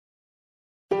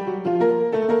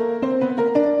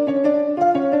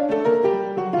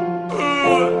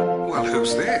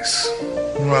Who's this?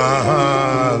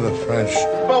 Ah, the French.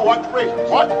 For what reason?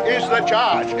 What is the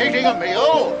charge? Eating a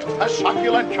meal? A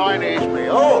succulent Chinese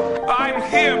meal? I'm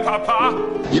here, Papa.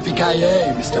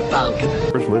 Yippee-ki-yay, Mr. Falcon.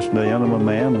 First listen to Enema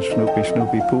Man, the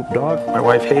Snoopy Poop Dog. My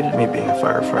wife hated me being a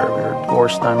firefighter. We were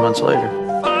divorced 9 months later.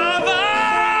 Father!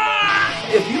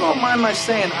 If you don't mind my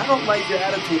saying, I don't like your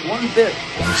attitude one bit.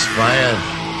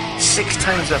 Inspired. 6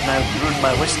 times I've now ruined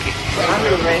my whiskey.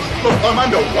 Look, I'm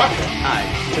under what?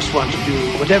 I just want to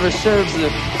do whatever serves the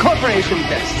corporation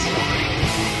best.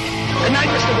 Good night,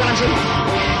 Mr. Bronson.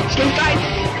 Sleep tight.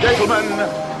 Gentlemen,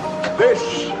 this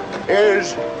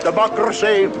is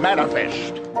Democracy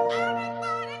Manifest.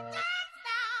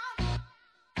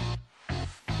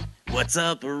 What's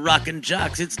up, rockin'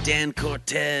 jocks? It's Dan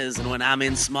Cortez, and when I'm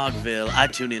in Smogville, I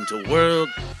tune into World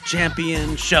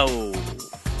Champion Show.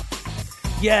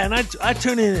 Yeah, and I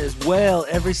tune in as well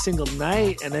every single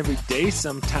night and every day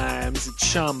sometimes. It's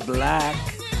Sean Black.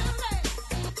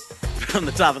 From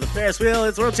the top of the Ferris wheel,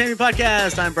 it's World Champion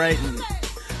Podcast. I'm Brighton.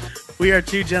 We are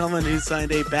 2 gentlemen who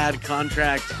signed a bad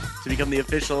contract to become the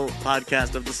official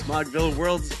podcast of the Smogville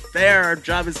World's Fair. Our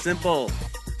job is simple: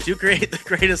 to create the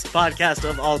greatest podcast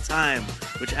of all time,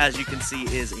 which, as you can see,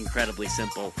 is incredibly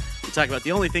simple. We talk about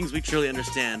the only things we truly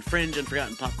understand: fringe and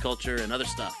forgotten pop culture and other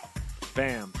stuff.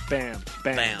 Bam, bam,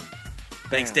 bam. Bam.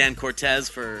 Thanks, Dan Cortez,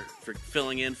 for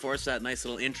filling in for us that nice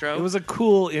little intro. It was a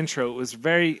cool intro.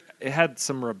 It had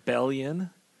some rebellion.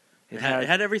 It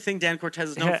had everything Dan Cortez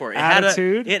is known for.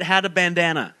 Attitude. It had a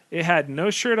bandana. It had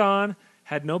no shirt on,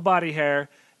 had no body hair.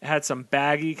 It had some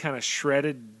baggy, kind of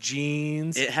shredded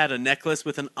jeans. It had a necklace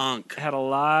with an ankh. It had a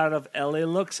lot of LA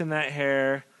looks in that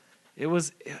hair. It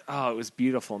was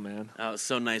beautiful, man. Oh, it was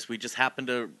so nice. We just happened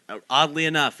to, oddly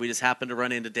enough,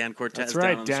 run into Dan Cortez. That's right,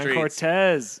 down on the Dan streets.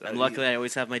 Cortez. And luckily, I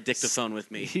always have my dictaphone with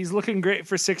me. He's looking great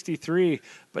for 63,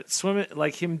 but swimming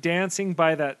like him dancing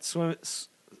by that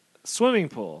swimming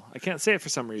pool. I can't say it for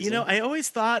some reason. You know, I always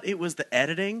thought it was the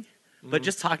editing, but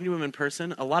just talking to him in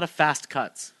person, a lot of fast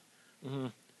cuts. Mm-hmm.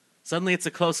 Suddenly, it's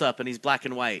a close-up, and he's black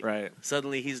and white. Right.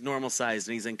 Suddenly, he's normal-sized,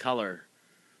 and he's in color.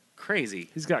 Crazy.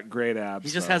 He's got great abs.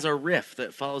 He just has a riff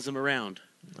that follows him around.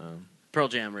 Pearl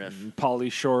Jam riff.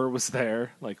 Pauly Shore was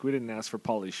there. Like, we didn't ask for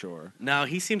Pauly Shore. No,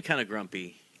 he seemed kind of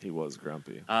grumpy. He was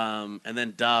grumpy. And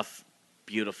then Duff,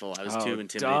 beautiful. I was too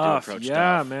intimidated Duff, to approach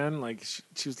yeah, Duff. man. Like,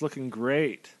 she was looking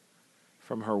great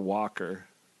from her walker.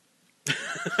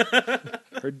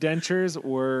 Her dentures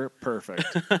were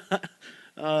perfect.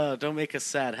 Don't make us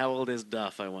sad. How old is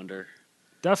Duff, I wonder?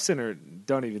 Duff's in her.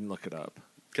 Don't even look it up.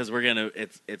 Because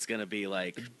it's gonna be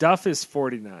like Duff is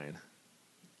 49.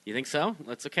 You think so?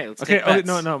 Let's take bets.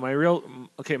 No.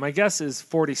 My guess is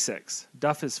 46.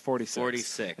 Duff is 46.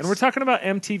 46. And we're talking about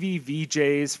MTV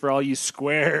VJs for all you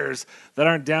squares that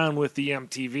aren't down with the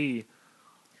MTV.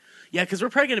 Yeah, because we're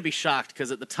probably gonna be shocked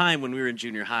because at the time when we were in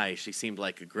junior high, she seemed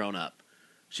like a grown up.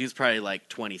 She was probably like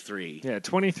 23. Yeah,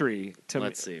 23.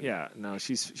 Let's see. Yeah, no,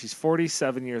 she's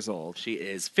 47 years old. She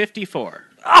is 54.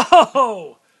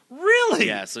 Oh, really?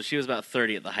 Yeah, so she was about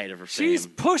 30 at the height of her fame. She's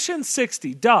pushing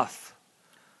 60. Duff.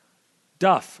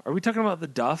 Are we talking about the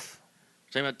Duff?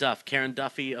 We're talking about Duff. Karen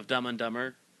Duffy of Dumb and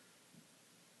Dumber.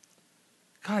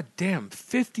 God damn,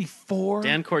 54?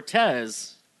 Dan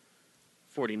Cortez,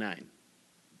 49.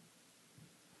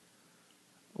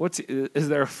 Is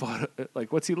there a photo?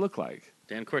 Like, what's he look like?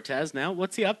 Dan Cortez now?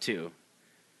 What's he up to?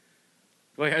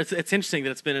 Boy, it's interesting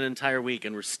that it's been an entire week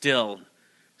and we're still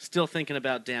thinking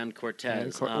about Dan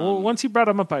Cortez. Well, once you brought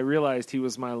him up, I realized he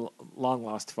was my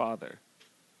long-lost father.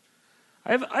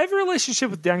 I have a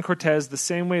relationship with Dan Cortez the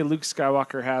same way Luke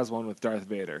Skywalker has one with Darth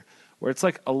Vader, where it's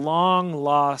like a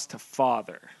long-lost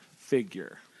father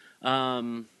figure.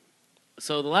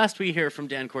 So the last we hear from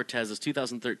Dan Cortez is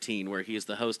 2013, where he is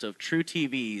the host of True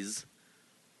TV's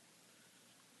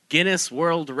Guinness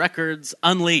World Records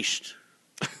Unleashed.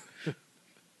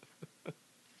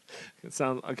 It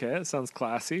sounds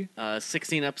classy.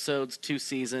 16 episodes, 2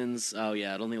 seasons. Oh,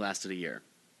 yeah, it only lasted a year.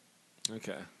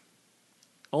 Okay.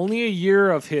 Only a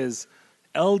year of his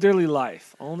elderly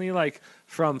life. Only like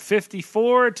from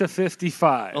 54 to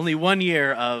 55. Only 1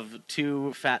 year of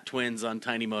 2 fat twins on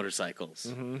tiny motorcycles.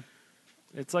 Mm-hmm.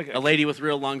 It's like a lady with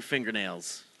real long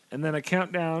fingernails. And then a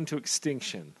countdown to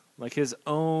extinction. Like his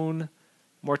own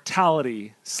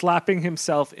mortality, slapping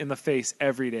himself in the face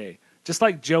every day. Just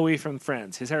like Joey from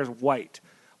Friends. His hair is white.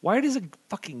 White is a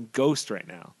fucking ghost right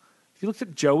now. If you looked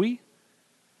at Joey,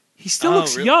 he still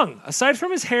looks young. Aside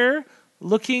from his hair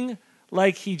looking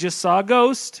like he just saw a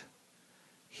ghost,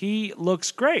 he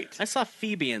looks great. I saw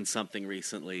Phoebe in something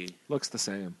recently. Looks the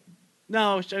same.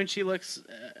 No, I mean, she looks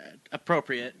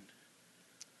appropriate.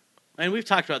 And we've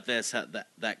talked about this,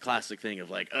 that classic thing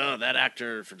of like, oh, that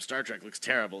actor from Star Trek looks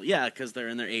terrible. Yeah, because they're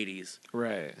in their 80s.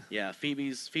 Right. Yeah,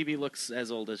 Phoebe looks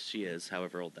as old as she is,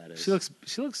 however old that is. She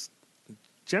looks.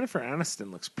 Jennifer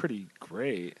Aniston looks pretty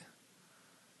great.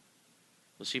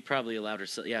 Well, she probably allowed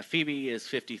herself. Yeah, Phoebe is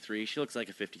 53. She looks like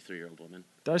a 53-year-old woman.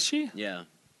 Does she? Yeah.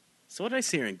 So what did I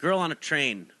see her in? Girl on a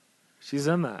Train. She's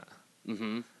in that.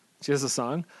 Mm-hmm. She has a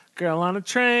song. Girl on a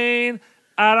train.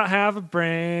 I don't have a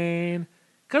brain.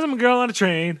 Because I'm a girl on a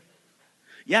train.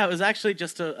 Yeah, it was actually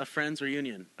just a friend's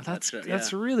reunion. That's yeah.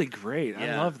 really great.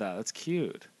 Yeah. I love that. That's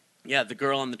cute. Yeah, the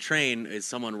girl on the train is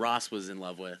someone Ross was in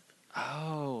love with.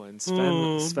 Oh, and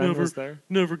Sven was there?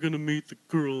 Never gonna meet the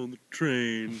girl on the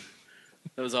train.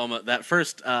 That was almost that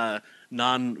first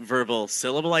non-verbal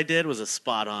syllable I did was a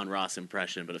spot-on Ross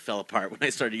impression, but it fell apart when I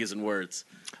started using words.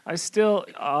 I still,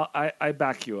 I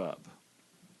back you up.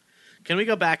 Can we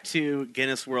go back to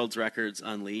Guinness World Records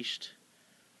Unleashed?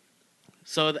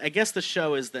 So I guess the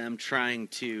show is them trying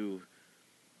to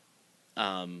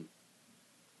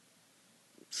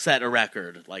set a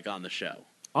record, like, on the show.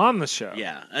 On the show?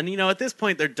 Yeah. And, at this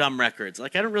point, they're dumb records.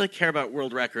 Like, I don't really care about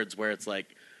world records where it's like,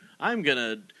 I'm going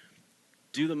to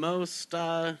do the most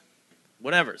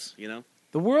whatevers,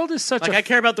 The world is such I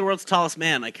care about the world's tallest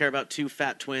man. I care about two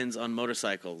fat twins on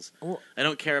motorcycles. Well, I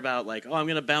don't care about, like, I'm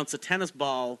going to bounce a tennis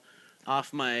ball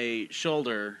off my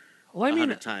shoulder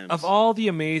 100 times. Of all the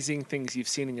amazing things you've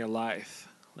seen in your life,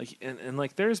 like, and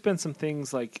like, there's been some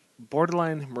things, like,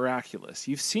 borderline miraculous.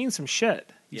 You've seen some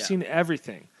shit. You've seen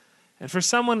everything. And for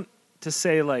someone to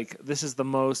say, like, this is the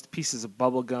most pieces of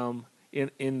bubble gum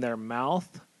in their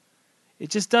mouth, it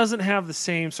just doesn't have the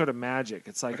same sort of magic.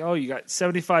 It's like, oh, you got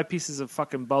 75 pieces of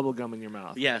fucking bubble gum in your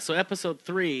mouth. Yeah, so episode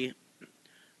 3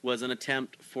 was an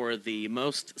attempt for the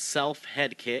most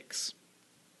self-head kicks,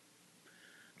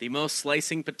 the most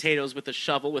slicing potatoes with a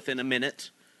shovel within a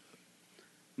minute,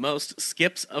 most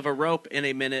skips of a rope in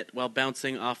a minute while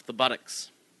bouncing off the buttocks.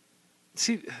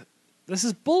 See, this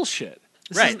is bullshit.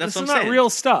 That's this what is I'm not saying. real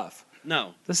stuff.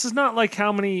 No. This is not like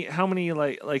how many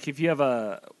like if you have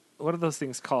a, what are those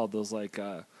things called? Those like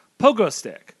pogo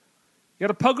stick. You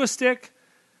got a pogo stick,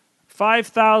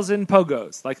 5,000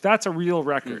 pogos. Like, that's a real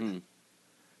record. Mm-hmm.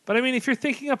 But I mean, if you're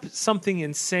thinking up something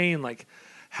insane, like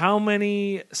how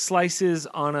many slices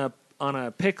on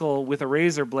a pickle with a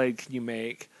razor blade can you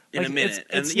make? In like, a minute.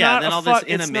 It's and yeah, not then a all this fu-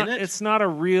 in it's a not- minute? It's not a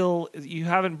real, you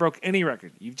haven't broke any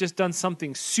record. You've just done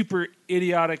something super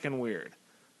idiotic and weird.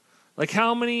 Like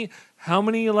how many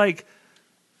like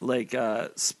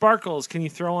sparkles can you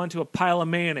throw onto a pile of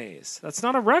mayonnaise? That's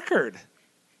not a record.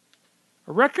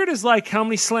 A record is like how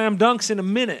many slam dunks in a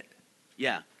minute.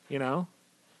 Yeah.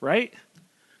 Right?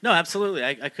 No, absolutely.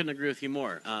 I couldn't agree with you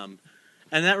more. And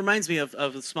that reminds me of the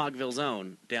Smogville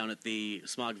Zone down at the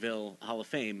Smogville Hall of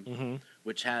Fame,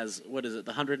 which has, what is it,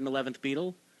 the 111th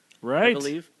Beatle? Right. I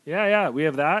believe. Yeah, we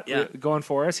have that going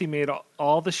for us. He made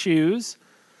all the shoes.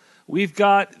 We've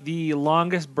got the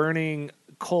longest burning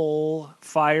coal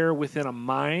fire within a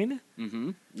mine.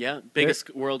 Mm-hmm. Yeah,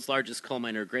 world's largest coal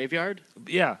miner graveyard.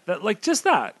 Yeah,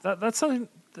 that's something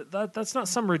that's not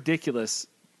some ridiculous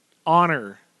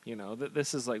honor. That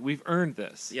this is like, we've earned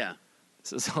this. Yeah,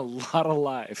 this is a lot of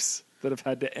lives that have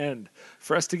had to end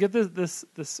for us to get this.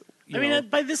 I mean,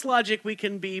 by this logic, we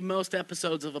can be most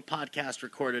episodes of a podcast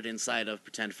recorded inside of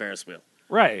pretend Ferris wheel.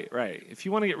 Right. If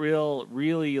you want to get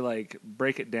really like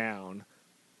break it down,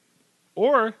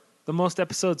 or the most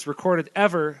episodes recorded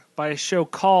ever by a show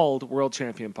called World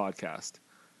Champion Podcast.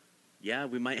 Yeah,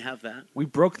 we might have that. We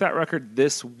broke that record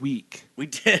this week. We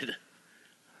did.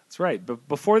 That's right. But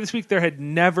before this week, there had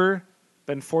never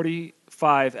been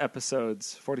 45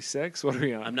 episodes. 46? What are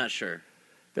we on? I'm not sure.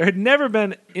 There had never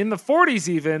been, in the 40s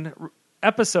even,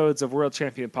 episodes of World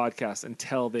Champion Podcast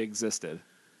until they existed.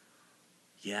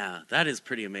 Yeah, that is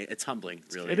pretty amazing. It's humbling,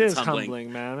 really. It's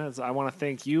humbling, man. I want to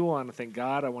thank you. I want to thank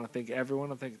God. I want to thank everyone. I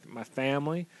want to thank my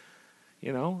family.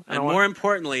 And more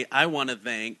importantly, I want to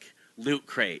thank Loot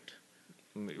Crate.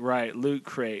 Right, Loot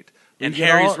Crate. And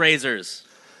Harry's Razors.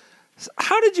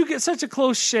 How did you get such a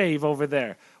close shave over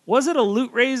there? Was it a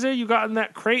loot razor you got in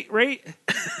that crate rate?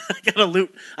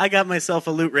 I got myself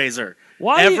a loot razor.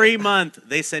 Why? Every month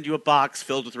they send you a box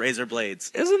filled with razor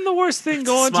blades. Isn't the worst thing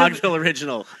going Smogville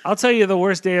Original? I'll tell you the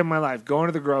worst day of my life. Going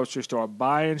to the grocery store,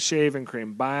 buying shaving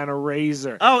cream, buying a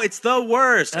razor. Oh, it's the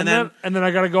worst. And then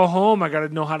I got to go home. I got to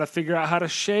know how to figure out how to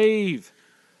shave.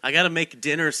 I got to make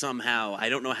dinner somehow. I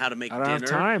don't know how to make dinner. I don't have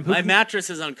time. My mattress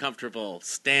is uncomfortable.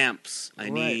 Stamps. I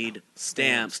need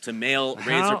stamps to mail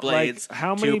razor blades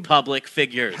to public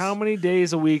figures. How many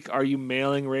days a week are you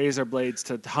mailing razor blades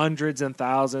to hundreds and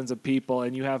thousands of people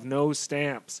and you have no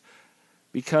stamps?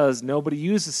 because nobody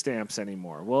uses stamps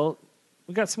anymore. Well,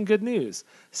 we got some good news.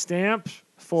 Stamps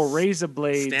for razor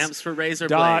blades. Stamps for razor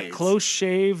blades.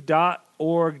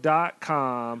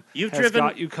 closeshave.org.com has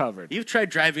got you covered. You've tried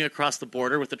driving across the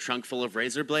border with a trunk full of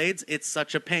razor blades. It's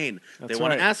such a pain. That's they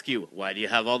want right. to ask you, why do you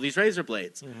have all these razor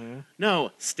blades?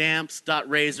 No,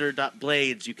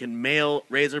 stamps.razor.blades. You can mail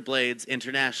razor blades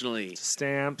internationally.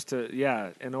 Stamps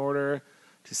in order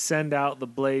to send out the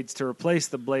blades to replace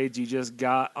the blades you just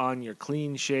got on your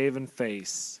clean-shaven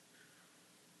face.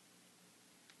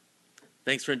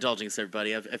 Thanks for indulging us,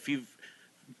 everybody. If you've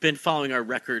been following our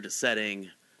record-setting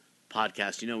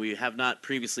podcast, you know we have not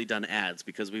previously done ads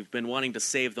because we've been wanting to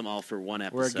save them all for one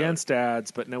episode. We're against ads,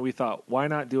 but no, we thought, why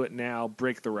not do it now,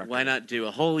 break the record? Why not do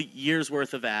a whole year's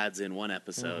worth of ads in one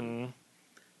episode?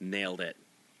 Nailed it.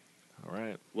 All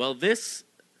right. Well, this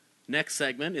next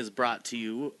segment is brought to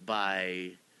you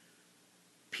by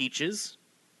Peaches.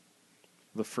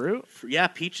 The fruit? Yeah,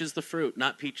 Peaches the fruit,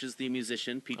 not Peaches the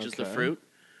musician. Peaches the Okay. fruit.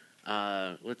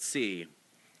 Let's see.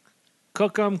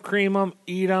 Cook 'em, cream 'em,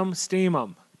 eat 'em, steam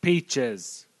 'em.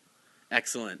 Peaches.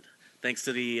 Excellent. Thanks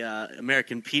to the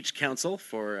American Peach Council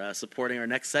for supporting our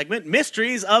next segment,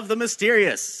 Mysteries of the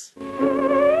Mysterious.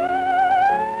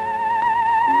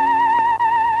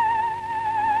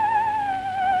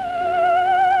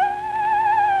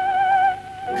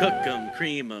 Cook 'em,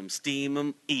 cream 'em, steam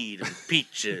 'em, eat 'em.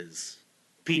 Peaches.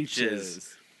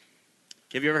 Peaches.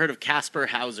 Have you ever heard of Casper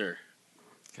Hauser?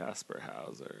 Casper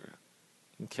Hauser.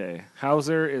 Okay.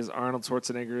 Hauser is Arnold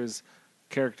Schwarzenegger's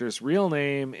character's real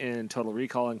name in Total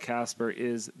Recall, and Casper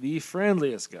is the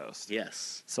friendliest ghost.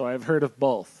 Yes. So I've heard of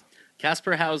both.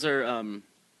 Casper Hauser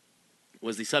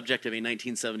was the subject of a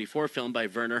 1974 film by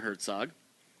Werner Herzog.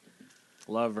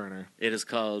 Love Werner. It is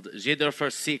called Jeder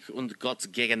für sich und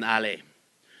Gott gegen alle,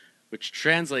 which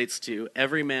translates to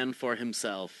Every Man for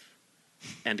Himself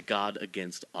and God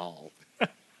Against All.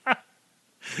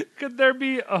 Could there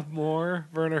be a more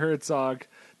Werner Herzog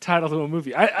title to a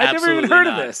movie? I never even heard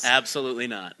of this. Absolutely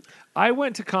not. I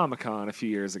went to Comic-Con a few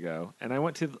years ago, and I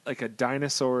went to like a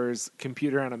dinosaurs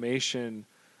computer animation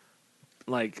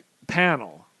like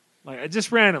panel. Like I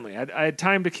just randomly, I had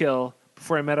time to kill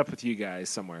before I met up with you guys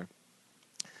somewhere,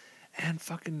 and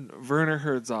fucking Werner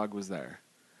Herzog was there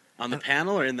On the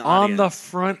panel or in the on audience? the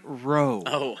front row.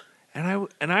 Oh, and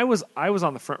I was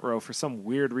on the front row for some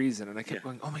weird reason, and I kept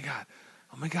going, oh my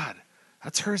god,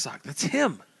 that's Herzog, that's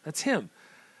him.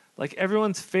 Like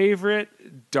everyone's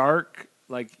favorite dark,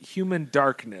 like human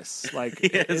darkness. Like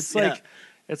Yes,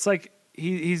 it's like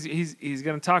he's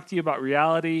going to talk to you about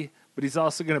reality, but he's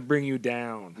also going to bring you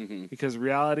down because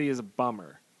reality is a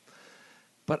bummer.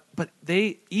 But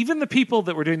even the people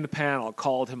that were doing the panel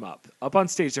called him up on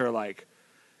stage. They were like,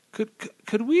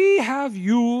 could we have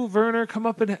you, Werner, come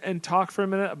up and talk for a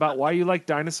minute about why you like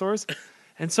dinosaurs?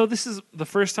 And so this is the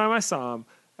first time I saw him.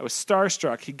 I was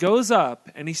starstruck. He goes up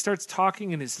and he starts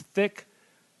talking in his thick,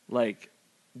 like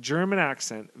German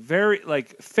accent, very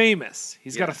like famous.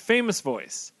 He's got a famous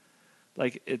voice.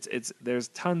 Like it's there's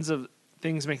tons of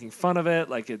things making fun of it.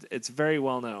 Like it's very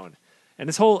well known, and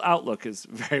his whole outlook is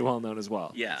very well known as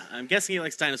well. yeah. I'm guessing he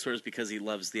likes dinosaurs because he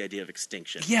loves the idea of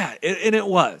extinction. Yeah, and it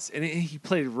was, and he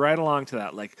played right along to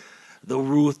that, like the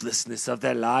ruthlessness of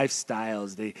their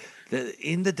lifestyles.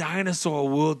 In the dinosaur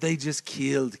world, they just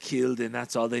killed, and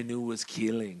that's all they knew was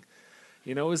killing.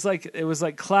 You know, it was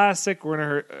like classic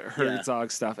Werner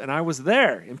Herzog stuff, and I was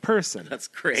there in person. That's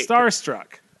great.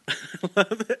 Starstruck.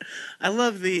 I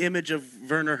love the image of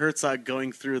Werner Herzog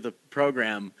going through the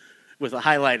program with a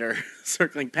highlighter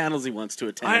circling panels he wants to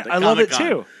attend. I love it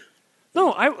Comic-Con. too.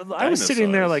 No, I was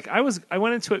sitting there Dinosaurs. like I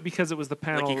went into it because it was the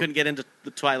panel. Like you couldn't get into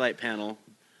the Twilight panel.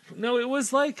 No, it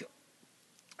was like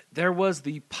there was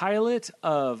the pilot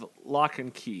of Lock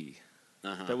and Key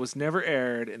that was never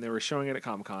aired, and they were showing it at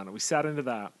Comic-Con, and we sat into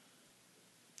that.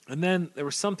 And then there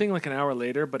was something like an hour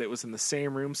later, but it was in the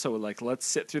same room, so like let's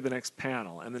sit through the next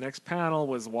panel. And the next panel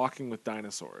was Walking with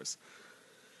Dinosaurs.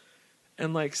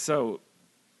 And like so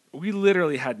we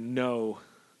literally had nobody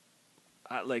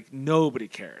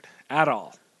cared at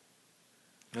all.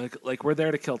 Like we're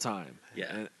there to kill time.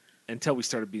 Yeah. And, until we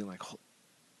started being like,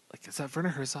 is that Werner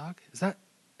Herzog? Is that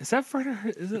Werner?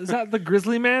 Is that the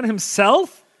Grizzly Man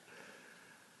himself?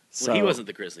 Well, he wasn't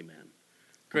the Grizzly Man.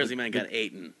 Grizzly Man got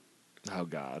eaten. Oh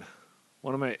God,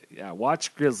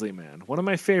 watch Grizzly Man. One of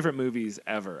my favorite movies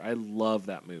ever. I love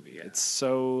that movie. Yeah. It's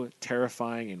so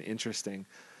terrifying and interesting.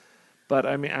 But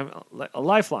I mean, I'm a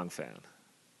lifelong fan.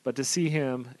 But to see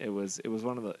him, it was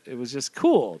just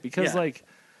cool because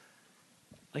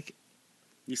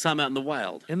You saw him out in the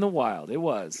wild. In the wild, it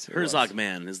was. Herzog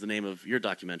Man is the name of your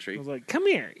documentary. I was like, come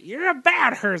here. You're a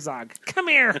bad Herzog. Come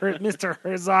here, Mr.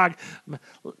 Herzog.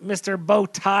 Mr.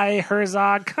 Bowtie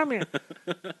Herzog. Come here.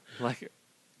 Like,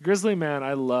 Grizzly Man,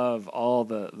 I love all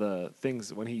the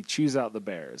things when he chews out the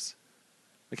bears.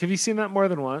 Like, have you seen that more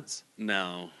than once?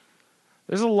 No.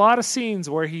 There's a lot of scenes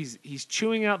where he's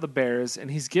chewing out the bears, and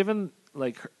he's given,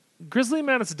 like, Grizzly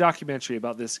Man is a documentary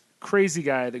about this crazy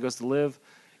guy that goes to live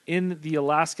in the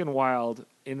Alaskan wild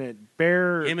in a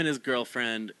bear. Him and his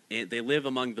girlfriend, they live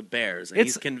among the bears, and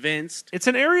he's convinced. It's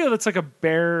an area that's like a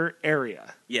bear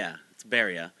area. Yeah, it's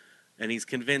Beria. And he's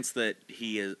convinced that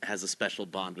he has a special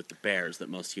bond with the bears that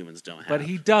most humans don't have. But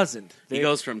he doesn't. He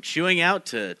goes from chewing out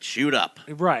to chewed up.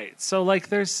 Right. So, like,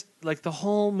 there's, like, the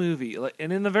whole movie. Like,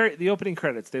 and in the opening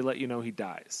credits, they let you know he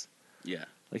dies. Yeah.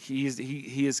 Like, he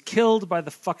is killed by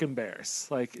the fucking bears.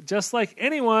 Like, just like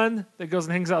anyone that goes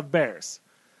and hangs out with bears.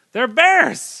 They're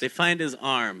bears! They find his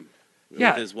arm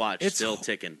with his watch still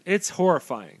ticking. It's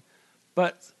horrifying.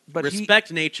 But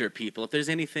respect nature, people. If there's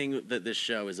anything that this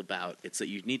show is about, it's that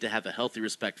you need to have a healthy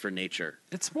respect for nature.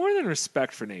 It's more than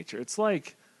respect for nature. It's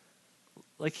like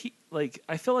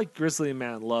I feel like Grizzly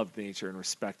Man loved nature and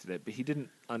respected it, but he didn't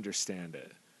understand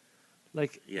it.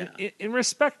 Like, in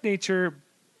respect nature,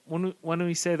 when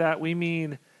we say that, we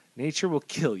mean nature will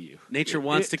kill you. Nature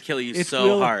wants to kill you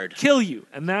so hard. Kill you,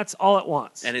 and that's all it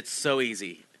wants. And it's so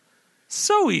easy.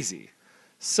 So easy.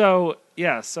 So,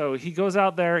 yeah, so he goes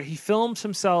out there, he films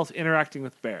himself interacting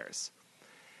with bears.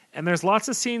 And there's lots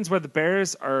of scenes where the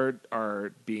bears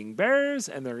are being bears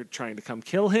and they're trying to come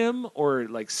kill him or,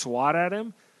 like, swat at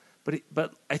him.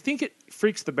 But I think it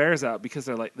freaks the bears out because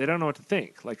they're like, they don't know what to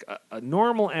think. Like, a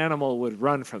normal animal would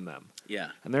run from them. Yeah.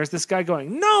 And there's this guy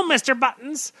going, "No, Mr.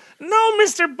 Buttons! No,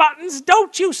 Mr. Buttons!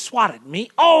 Don't you swat at me!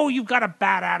 Oh, you've got a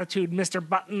bad attitude, Mr.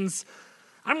 Buttons!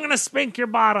 I'm going to spank your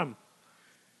bottom!"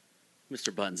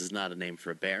 Mr. Buttons is not a name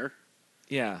for a bear.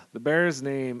 Yeah, the bear's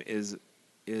name is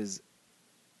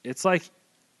it's like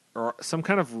some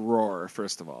kind of roar,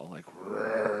 first of all. Like,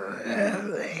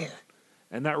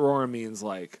 and that roar means,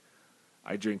 like,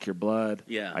 I drink your blood.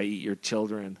 Yeah. I eat your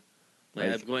children.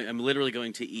 Like, I'm literally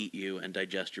going to eat you and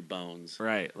digest your bones.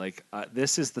 Right. Like,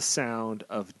 this is the sound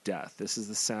of death. This is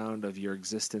the sound of your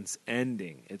existence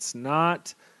ending. It's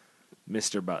not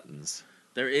Mr. Buttons.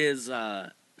 There is,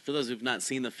 for those who've not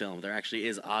seen the film, there actually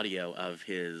is audio of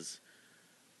his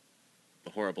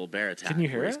horrible bear attack. Can you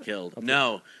hear where it? He's killed. Okay.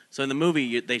 No. So in the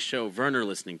movie, they show Werner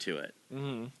listening to it.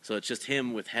 Mm-hmm. So it's just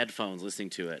him with headphones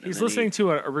listening to it. He's listening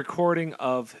to a recording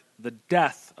of the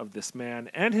death of this man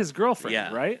and his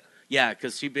girlfriend, right? Yeah,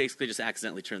 because she basically just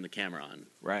accidentally turned the camera on.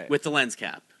 Right. With the lens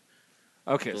cap.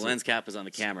 Okay. The lens cap is on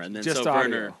the camera. And then just so audio.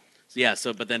 Werner... Yeah,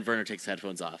 but then Werner takes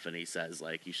headphones off and he says,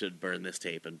 like, you should burn this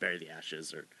tape and bury the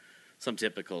ashes or some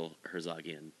typical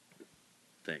Herzogian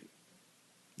thing.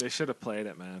 They should have played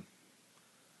it, man.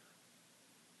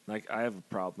 Like, I have a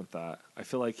problem with that. I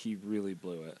feel like he really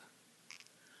blew it.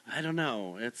 I don't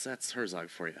know. That's Herzog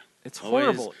for you. It's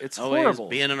horrible. It's horrible.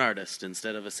 Being an artist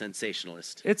instead of a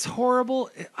sensationalist. It's horrible.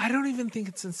 I don't even think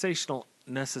it's sensational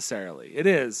necessarily. It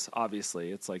is,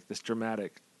 obviously. It's like this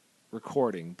dramatic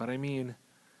recording. But I mean,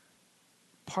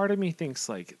 part of me thinks,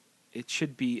 like, it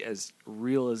should be as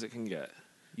real as it can get.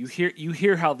 You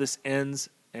hear how this ends,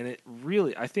 and it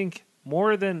really, I think,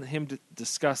 more than him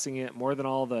discussing it, more than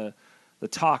all the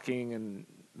talking and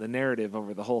the narrative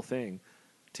over the whole thing,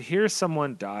 to hear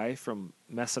someone die from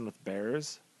messing with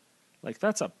bears, like,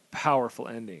 that's a powerful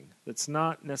ending. That's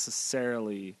not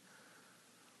necessarily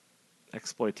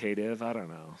exploitative. I don't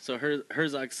know. So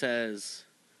Herzog says,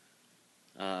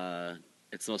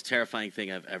 it's the most terrifying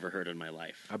thing I've ever heard in my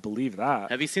life. I believe that.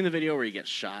 Have you seen the video where he gets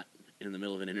shot in the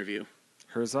middle of an interview?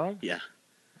 Herzog? Yeah.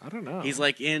 I don't know. He's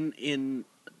like in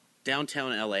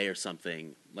downtown LA or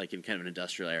something, like in kind of an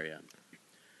industrial area.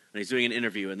 And he's doing an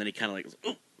interview, and then he kind of like,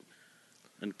 oh,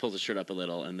 and pulls his shirt up a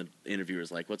little, and the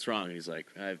interviewer's like, "What's wrong?" And he's like,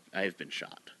 "I've been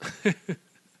shot."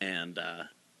 and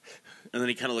then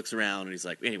he kind of looks around, and he's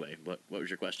like, "Anyway, what was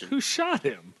your question?" Who shot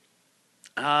him?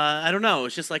 I don't know.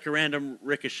 It's just like a random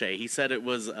ricochet. He said it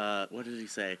was, what did he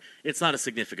say? It's not a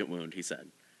significant wound, he said.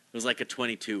 It was like a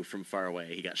 .22 from far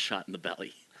away. He got shot in the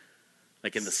belly,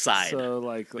 like in the side. So,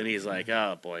 like, and he's like,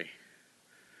 "Oh boy."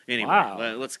 Anyway,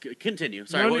 wow. Let's continue.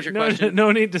 Sorry, what was your question?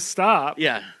 No need to stop.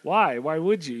 Yeah. Why? Why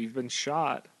would you? You've been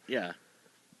shot. Yeah.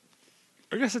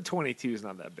 I guess a .22 is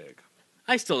not that big.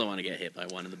 I still don't want to get hit by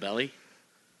one in the belly.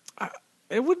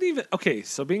 It wouldn't even... Okay,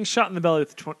 so being shot in the belly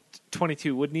with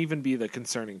 .22 wouldn't even be the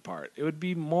concerning part. It would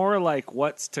be more like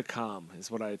what's to come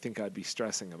is what I think I'd be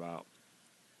stressing about.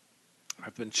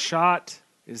 I've been shot.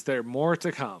 Is there more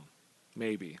to come?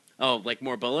 maybe. Oh, like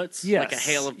more bullets? Yes. Like a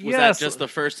hail of... Was Yes. that just the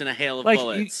first in a hail of Like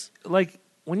bullets? like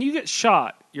when you get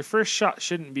shot, your first shot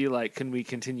shouldn't be like, "Can we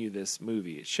continue this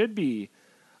movie?" It should be,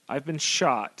 "I've been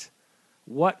shot.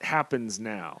 What happens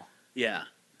now?" Yeah.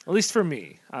 At least for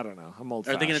me. I don't know. I'm old.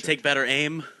 Are they going to take better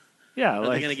aim? Yeah. Are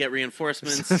like, they going to get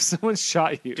reinforcements? if someone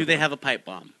shot you, Do they have a pipe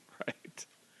bomb? right?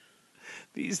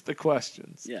 These are the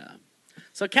questions. Yeah.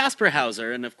 So Casper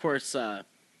Hauser, and of course, I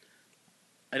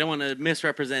don't want to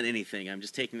misrepresent anything. I'm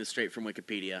just taking this straight from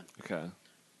Wikipedia. Okay.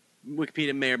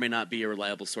 Wikipedia may or may not be a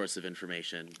reliable source of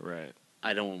information. Right.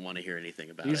 I don't want to hear anything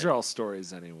about These it. are all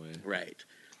stories anyway. Right.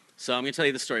 So I'm going to tell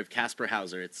you the story of Casper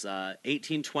Hauser. It's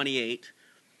 1828.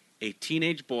 A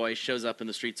teenage boy shows up in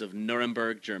the streets of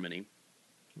Nuremberg, Germany.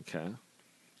 Okay.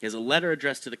 He has a letter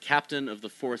addressed to the captain of the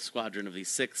 4th Squadron of the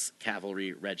 6th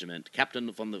Cavalry Regiment,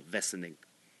 Captain von the Wessening.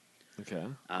 Okay.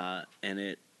 And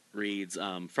it reads,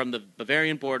 from the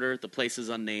Bavarian border, the place is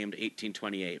unnamed,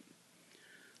 1828.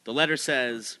 The letter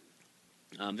says,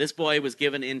 this boy was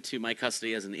given into my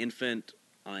custody as an infant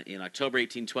in October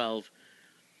 1812.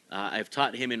 I've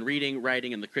taught him in reading,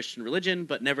 writing, and the Christian religion,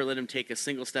 but never let him take a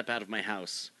single step out of my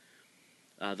house.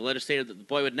 The letter stated that the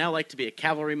boy would now like to be a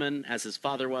cavalryman, as his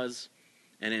father was,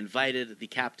 and invited the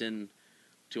captain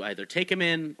to either take him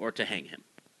in or to hang him.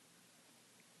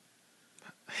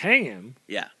 Hang him?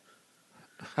 Yeah.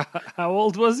 How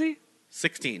old was he?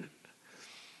 16.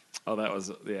 Oh, that was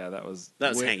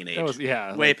hanging age. That was,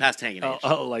 yeah. Way like, past hanging age.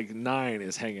 Like 9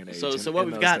 is hanging age. So what in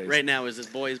we've those got days. right now is this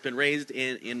boy has been raised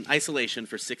in isolation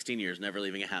for 16 years, never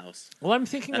leaving a house. Well, I'm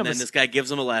thinking And of then this guy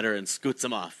gives him a letter and scoots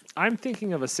him off. I'm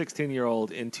thinking of a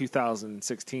 16-year-old in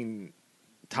 2016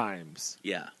 times.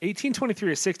 Yeah.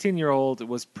 1823, a 16-year-old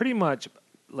was pretty much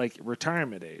like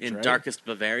retirement age, In right? darkest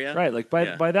Bavaria? Right, like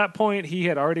by that point, he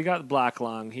had already got black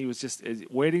lung. He was just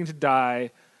waiting to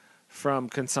die from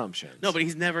consumption. No, but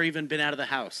he's never even been out of the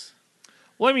house.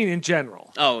 Well, I mean, in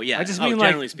general. Oh, yeah. I just mean,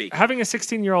 generally like, speaking. having a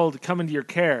 16-year-old come into your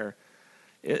care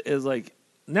is like,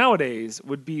 nowadays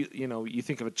would be, you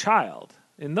think of a child.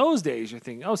 In those days, you're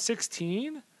thinking, oh,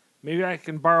 16? Maybe I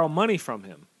can borrow money from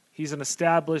him. He's an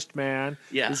established man.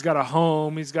 Yeah. He's got a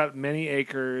home. He's got many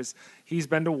acres. He's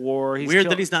been to war. Weird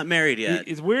that he's not married yet.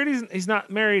 It's weird he's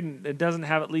not married and doesn't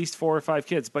have at least 4 or 5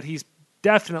 kids, but he's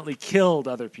definitely killed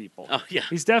other people. Oh, yeah.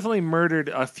 He's definitely murdered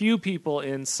a few people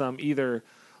in some either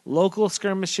local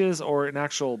skirmishes or an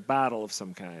actual battle of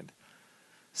some kind.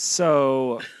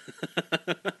 So,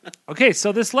 okay,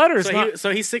 so this letter is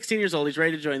So he's 16 years old. He's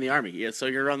ready to join the army. Yeah, so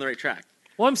you're on the right track.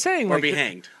 Well, I'm saying Or like be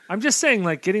hanged. I'm just saying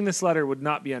like getting this letter would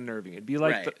not be unnerving. It'd be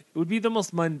like Right. it would be the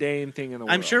most mundane thing in the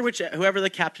world. I'm sure whoever the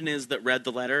captain is that read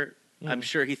the letter, I'm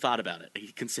sure he thought about it. He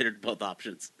considered both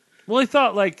options. Well, he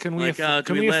thought like, can we Like, do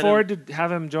can we we let afford to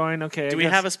have him join? Okay, Do we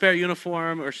have a spare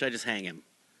uniform, or should I just hang him?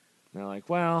 They're like,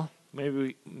 well,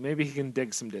 maybe he can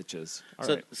dig some ditches. All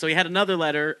right. So he had another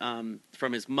letter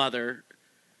from his mother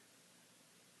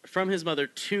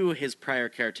to his prior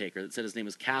caretaker that said his name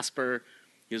was Casper.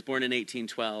 He was born in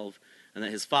 1812, and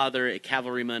that his father, a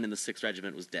cavalryman in the 6th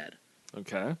Regiment, was dead.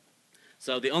 Okay.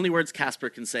 So the only words Casper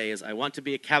can say is, I want to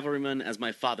be a cavalryman as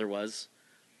my father was,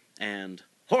 and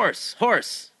horse,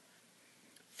 horse.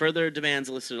 Further demands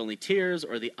elicited only tears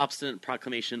or the obstinate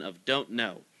proclamation of don't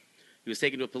know. He was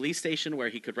taken to a police station where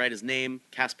he could write his name,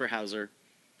 Casper Hauser.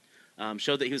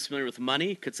 Showed that he was familiar with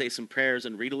money, could say some prayers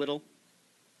and read a little,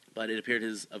 but it appeared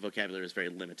his vocabulary was very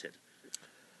limited.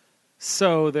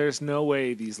 So there's no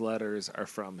way these letters are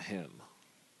from him.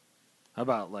 How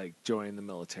about like join the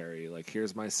military? Like,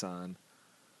 here's my son.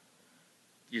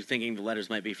 You're thinking the letters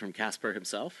might be from Casper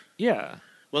himself? Yeah,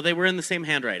 Well, they were in the same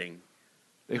handwriting.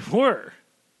 they were.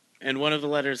 And one of the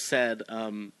letters said,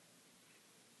 the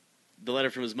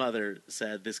letter from his mother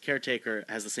said, this caretaker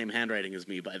has the same handwriting as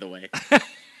me, by the way.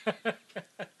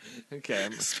 Okay,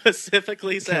 I'm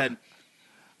Specifically said,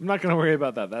 not going to worry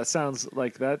about that. That sounds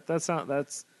like that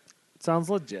sounds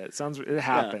legit. It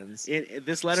happens.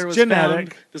 This letter was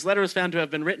genetic. This letter was found to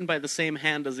have been written by the same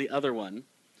hand as the other one,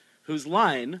 whose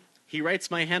line, he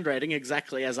writes my handwriting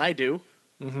exactly as I do,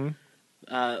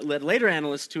 led later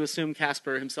analysts to assume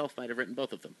Casper himself might have written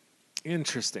both of them.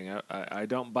 Interesting. I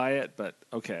don't buy it, but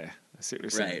okay. I see what you're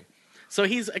saying. Right. So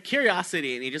he's a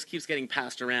curiosity, and he just keeps getting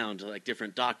passed around to like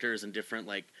different doctors and different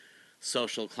like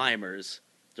social climbers.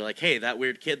 They're like, "Hey, that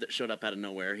weird kid that showed up out of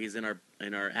nowhere, he's in our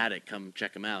attic. Come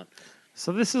check him out."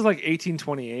 So this is like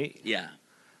 1828. Yeah.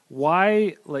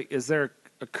 Why? Like, is there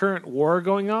a current war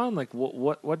going on? Like,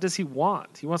 what does he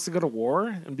want? He wants to go to war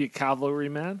and be a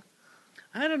cavalryman?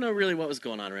 I don't know really what was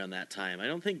going on around that time. I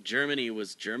don't think Germany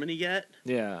was Germany yet.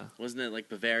 Yeah. Wasn't it like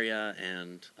Bavaria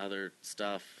and other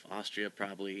stuff? Austria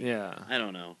probably. Yeah. I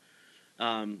don't know.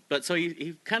 But so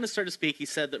he kind of started to speak. He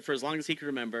said that for as long as he could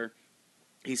remember,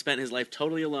 he spent his life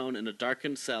totally alone in a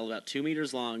darkened cell about 2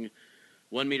 meters long,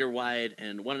 1 meter wide,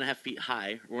 and 1.5 feet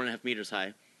high, or 1.5 meters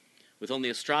high, with only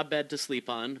a straw bed to sleep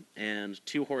on and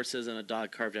 2 horses and a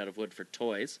dog carved out of wood for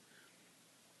toys.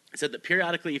 He said that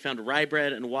periodically he found rye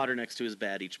bread and water next to his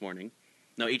bed each morning.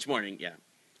 No, each morning, yeah.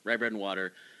 Rye bread and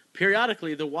water.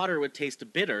 Periodically, the water would taste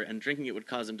bitter, and drinking it would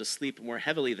cause him to sleep more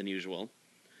heavily than usual.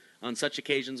 On such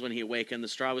occasions, when he awakened, the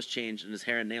straw was changed and his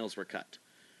hair and nails were cut.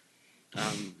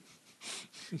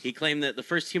 He claimed that the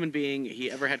first human being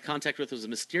he ever had contact with was a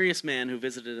mysterious man who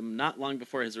visited him not long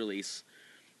before his release,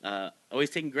 always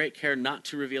taking great care not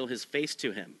to reveal his face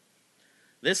to him.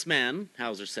 This man,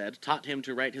 Hauser said, taught him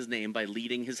to write his name by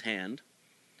leading his hand.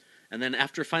 And then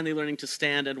after finally learning to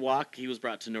stand and walk, he was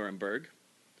brought to Nuremberg.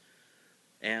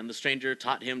 And the stranger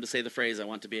taught him to say the phrase, "I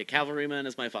want to be a cavalryman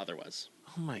as my father was."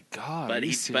 Oh my God! But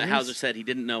Hauser said he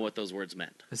didn't know what those words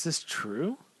meant. Is this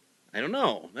true? I don't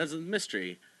know. That's a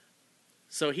mystery.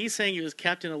 So he's saying he was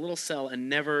kept in a little cell and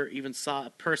never even saw a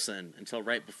person until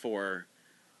right before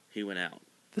he went out.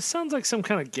 This sounds like some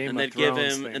kind of Game of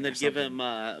Thrones thing. And they'd give him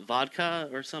vodka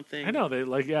or something. I know.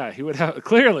 He would have,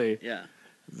 clearly. Yeah.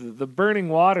 The burning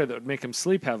water that would make him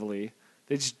sleep heavily,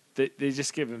 they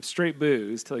just give him straight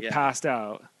booze till he passed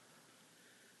out.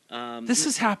 This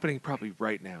is happening probably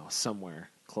right now somewhere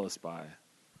close by.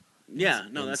 Yeah,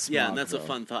 no, that's a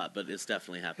fun thought, but it's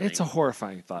definitely happening. It's a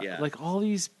horrifying thought. Yeah. Like all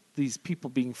these people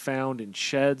being found in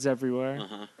sheds everywhere.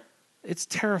 Uh-huh. It's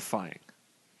terrifying.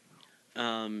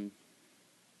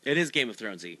 It is Game of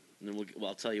Thronesy, and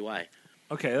I'll tell you why.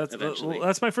 Okay,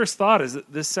 that's my first thought. Is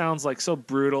that this sounds like so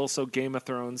brutal, so Game of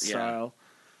Thrones style.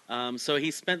 So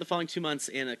he spent the following 2 months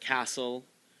in a castle,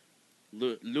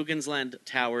 Lugensland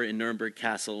Tower in Nuremberg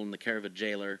Castle, in the care of a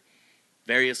jailer.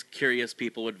 Various curious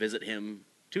people would visit him,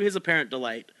 to his apparent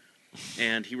delight,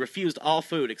 and he refused all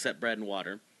food except bread and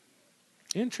water.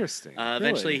 Interesting.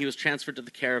 Eventually, he was transferred to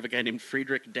the care of a guy named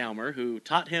Friedrich Daumer, who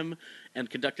taught him and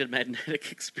conducted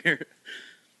magnetic experiments.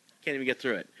 Can't even get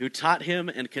through it. Who taught him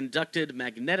and conducted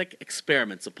magnetic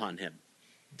experiments upon him.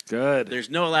 Good. There's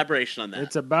no elaboration on that.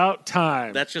 It's about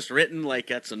time. That's just written like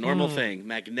that's a normal thing.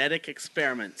 Magnetic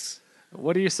experiments.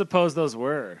 What do you suppose those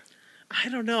were? I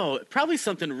don't know. Probably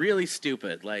something really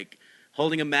stupid, like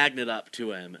holding a magnet up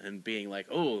to him and being like,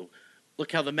 "Oh,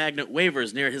 look how the magnet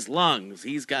wavers near his lungs.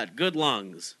 He's got good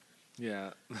lungs."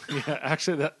 Yeah.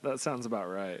 Actually, that sounds about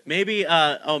right. Maybe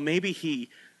he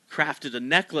crafted a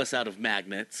necklace out of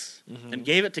magnets and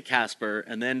gave it to Casper,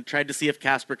 and then tried to see if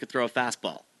Casper could throw a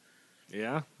fastball.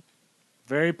 Yeah,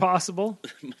 very possible.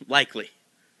 Likely.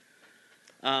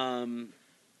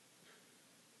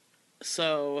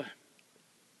 So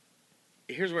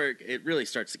here's where it really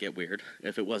starts to get weird,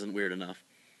 if it wasn't weird enough.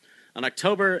 On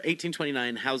October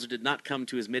 1829, Hauser did not come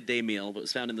to his midday meal, but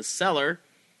was found in the cellar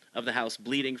of the house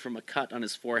bleeding from a cut on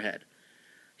his forehead.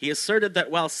 He asserted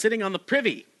that while sitting on the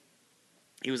privy,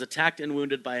 he was attacked and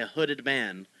wounded by a hooded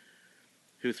man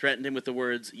who threatened him with the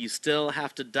words, "You still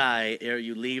have to die ere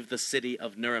you leave the city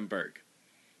of Nuremberg."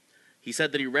 He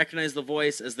said that he recognized the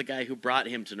voice as the guy who brought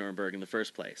him to Nuremberg in the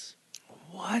first place.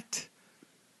 What?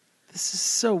 This is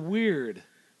so weird.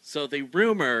 So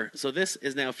this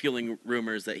is now fueling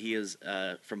rumors that he is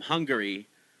from Hungary,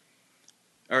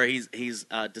 or he's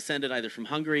descended either from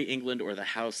Hungary, England, or the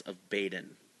House of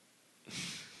Baden.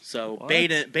 So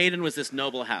Baden was this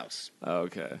noble house.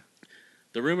 Okay.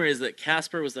 The rumor is that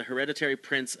Caspar was the hereditary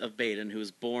prince of Baden, who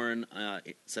was born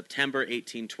September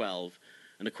 1812,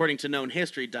 and according to known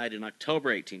history, died in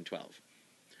October 1812.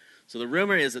 So the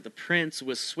rumor is that the prince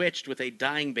was switched with a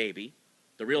dying baby,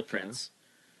 the real prince.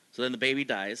 So then the baby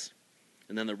dies,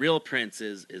 and then the real prince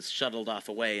is shuttled off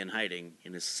away in hiding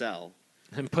in his cell.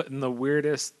 And put in the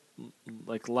weirdest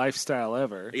lifestyle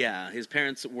ever. Yeah, his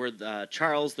parents were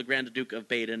Charles, the Grand Duke of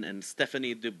Baden, and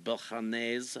Stephanie de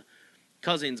Beauharnais,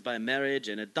 cousins by marriage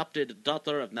and adopted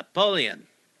daughter of Napoleon.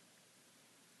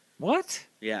 What?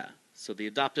 Yeah, so the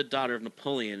adopted daughter of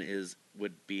Napoleon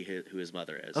would be who his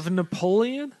mother is. Of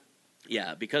Napoleon?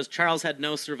 Yeah, because Charles had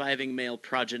no surviving male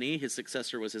progeny, his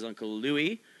successor was his uncle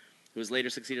Louis, who was later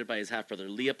succeeded by his half-brother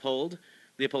Leopold.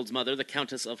 Leopold's mother, the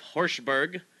Countess of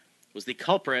Horschberg, was the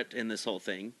culprit in this whole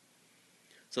thing.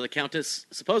 So the Countess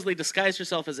supposedly disguised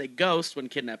herself as a ghost when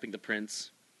kidnapping the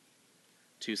prince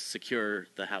to secure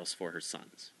the house for her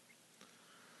sons.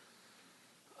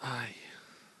 I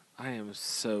am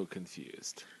so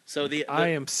confused. I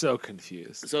am so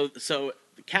confused. So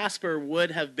Caspar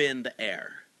would have been the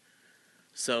heir.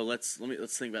 So let's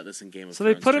think about this in Game of Thrones. So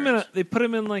they put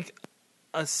him in like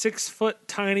a 6-foot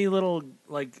tiny little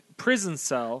prison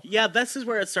cell. Yeah, this is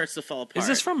where it starts to fall apart. Is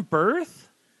this from birth?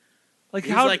 Like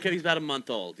he's about a month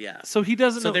old. Yeah. So he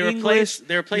doesn't know English.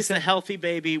 They replaced a healthy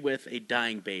baby with a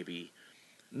dying baby.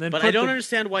 But I don't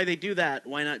understand why they do that.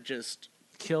 Why not just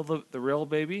kill the real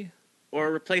baby?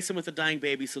 Or replace him with a dying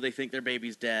baby so they think their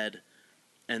baby's dead,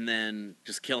 and then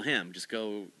just kill him. Just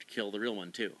go kill the real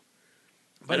one too.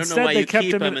 But I don't know why you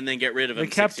keep him and then get rid of him. They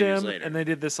kept 6 years him, later. and they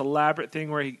did this elaborate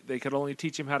thing where they could only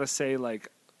teach him how to say like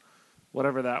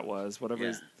whatever that was, whatever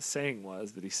his saying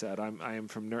was that he said. I am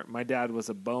from my dad was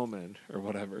a bowman or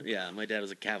whatever. Yeah, my dad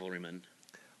was a cavalryman.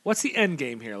 What's the end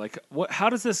game here? Like, how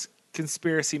does this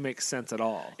conspiracy make sense at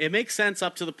all? It makes sense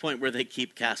up to the point where they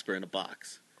keep Casper in a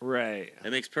box. Right.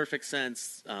 It makes perfect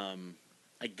sense.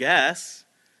 I guess.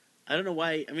 I don't know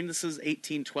why. I mean, this is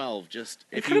 1812. Just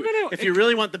if you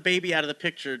really want the baby out of the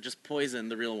picture, just poison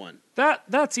the real one.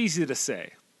 That's easy to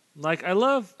say. Like, I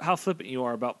love how flippant you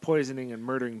are about poisoning and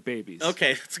murdering babies.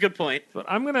 Okay, that's a good point. But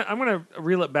I'm gonna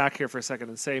reel it back here for a second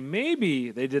and say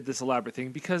maybe they did this elaborate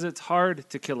thing because it's hard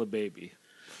to kill a baby.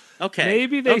 Okay.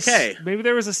 Maybe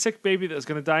there was a sick baby that was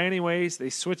going to die anyways.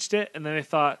 They switched it, and then they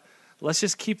thought, let's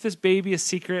just keep this baby a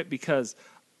secret because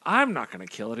I'm not going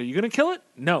to kill it. Are you going to kill it?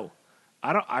 No.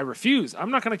 I refuse.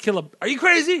 I'm not going to kill a... Are you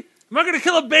crazy? I'm not going to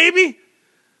kill a baby?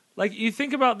 Like, you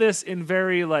think about this in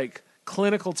very, like,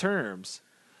 clinical terms,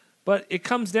 but it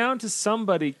comes down to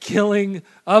somebody killing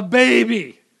a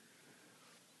baby.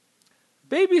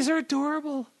 Babies are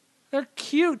adorable. They're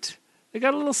cute. They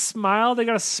got a little smile. They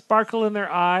got a sparkle in their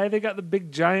eye. They got the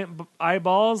big giant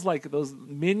eyeballs like those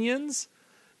minions,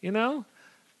 you know?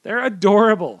 They're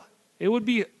adorable. It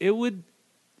would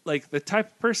like the type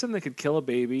of person that could kill a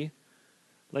baby.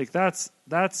 Like that's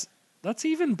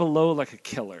even below like a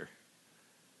killer.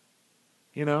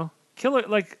 You know? Killer,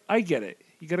 like I get it.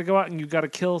 You got to go out and you got to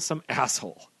kill some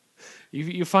asshole.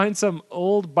 You find some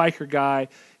old biker guy.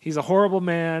 He's a horrible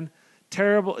man.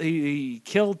 Terrible. He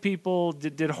killed people,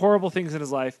 did horrible things in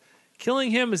his life. Killing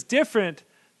him is different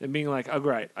than being like, oh,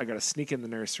 right, I got to sneak in the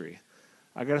nursery.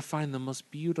 I got to find the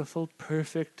most beautiful,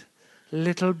 perfect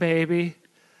little baby.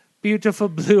 Beautiful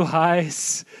blue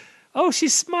eyes. Oh, she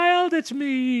smiled at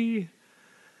me.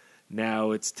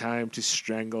 Now it's time to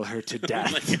strangle her to death.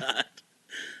 Oh, my God.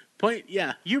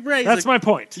 That's my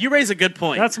point. You raise a good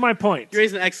point. That's my point. You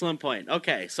raise an excellent point.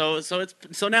 Okay, so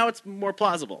now it's more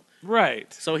plausible.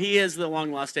 Right. So he is the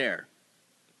long lost heir.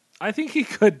 I think he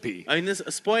could be. I mean, this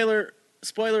a spoiler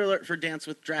alert for Dance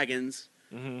with Dragons.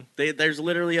 Mm-hmm. There's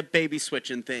literally a baby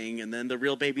switching thing, and then the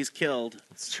real baby's killed.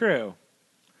 It's true.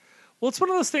 Well, it's one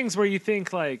of those things where you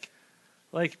think like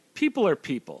people are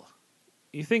people.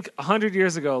 You think 100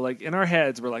 years ago, like in our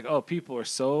heads, we're like, oh, people are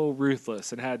so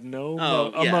ruthless and had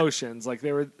no emotions. Like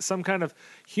they were some kind of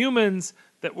humans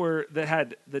that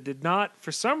did not,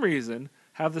 for some reason,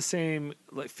 have the same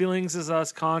like feelings as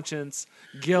us, conscience,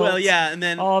 guilt. Well, yeah, and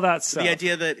then all that stuff. The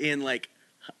idea that in like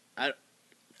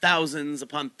thousands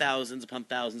upon thousands upon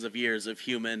thousands of years of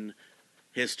human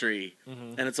history,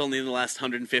 and it's only in the last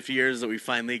 150 years that we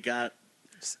finally got.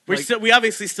 We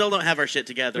obviously still don't have our shit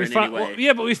together in any way. Well,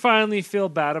 yeah, but we finally feel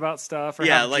bad about stuff. Or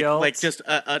have guilt. Like just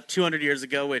 200 years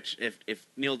ago, which if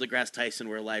Neil deGrasse Tyson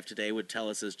were alive today, would tell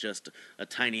us is just a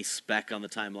tiny speck on the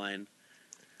timeline.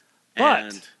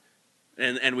 But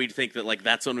and we'd think that like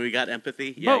that's when we got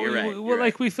empathy. Yeah, you're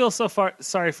right. We feel so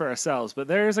sorry for ourselves. But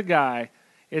there's a guy.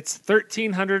 It's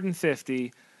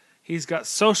 1350. He's got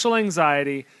social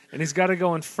anxiety, and he's got to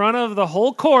go in front of the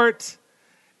whole court.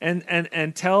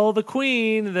 And tell the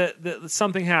queen that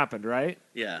something happened, right?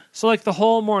 Yeah. So like the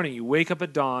whole morning, you wake up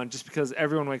at dawn, just because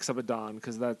everyone wakes up at dawn,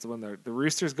 because that's when the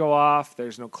roosters go off.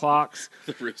 There's no clocks.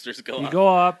 The roosters go off. You go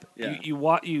up. Yeah.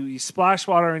 You splash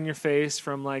water in your face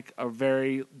from like a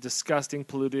very disgusting,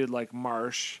 polluted like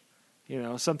marsh. You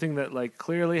know, something that like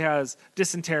clearly has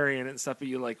dysentery in it and stuff. But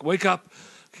you like wake up.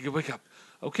 Okay, wake up.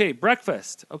 Okay,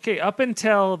 breakfast. Okay, up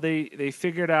until they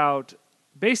figured out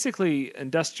basically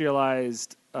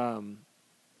industrialized.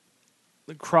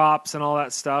 Crops and all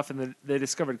that stuff, and they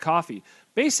discovered coffee.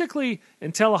 Basically,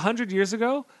 until 100 years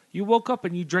ago, you woke up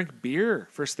and you drank beer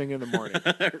first thing in the morning.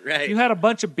 Right. You had a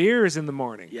bunch of beers in the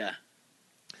morning. Yeah.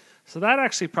 So that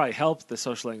actually probably helped the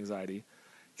social anxiety.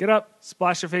 Get up,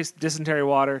 splash your face dysentery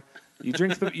water. You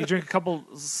drink you drink a couple.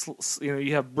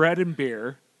 You have bread and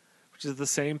beer, which is the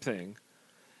same thing,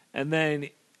 and then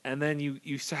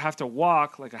you have to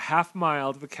walk like a half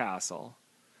mile to the castle.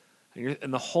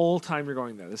 And the whole time you're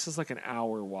going there, this is like an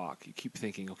hour walk. You keep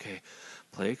thinking, okay,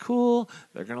 play it cool.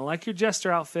 They're going to like your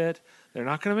jester outfit. They're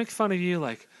not going to make fun of you.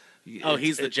 Like,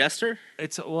 he's the jester?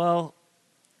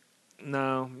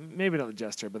 No, maybe not the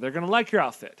jester, but they're going to like your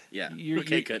outfit. Yeah.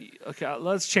 Good. Okay,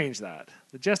 let's change that.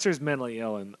 The jester is mentally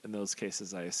ill in those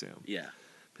cases, I assume. Yeah.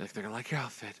 Be like, they're going to like your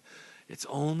outfit. It's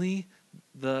only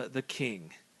the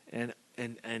king, and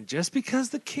just because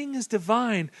the king is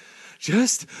divine,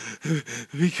 just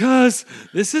because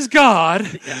this is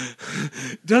God,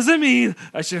 doesn't mean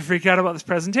I should freak out about this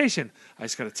presentation. I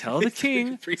just got to tell the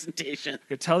king. Presentation.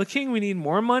 Got to tell the king we need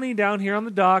more money down here on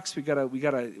the docks. We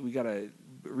gotta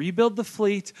rebuild the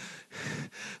fleet.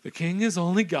 The king is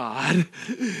only God.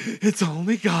 It's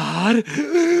only God.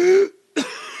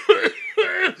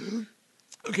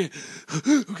 Okay.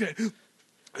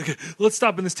 Let's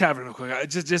stop in this tavern real quick.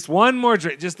 Just one more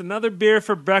drink. Just another beer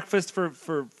for breakfast, for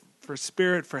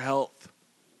spirit, for health.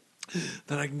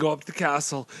 Then I can go up to the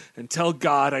castle and tell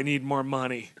God I need more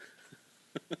money.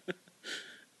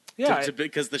 Yeah,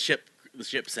 Because the ship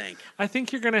sank. I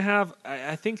think you're gonna have.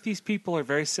 I think these people are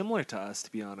very similar to us,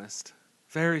 to be honest.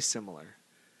 Very similar.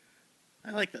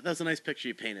 I like that. That was a nice picture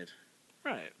you painted.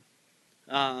 Right.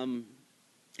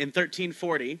 In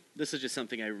 1340, this is just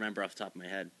something I remember off the top of my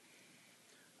head.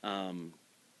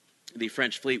 The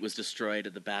French fleet was destroyed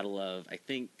at the Battle of, I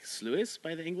think, Sluis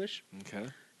by the English. Okay.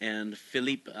 And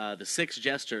Philippe, the Sixth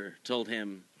Jester, told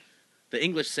him, the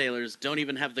English sailors don't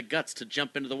even have the guts to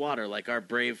jump into the water like our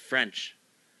brave French.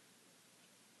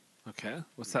 Okay.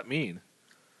 What's that mean?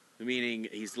 Meaning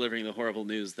he's delivering the horrible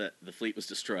news that the fleet was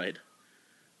destroyed.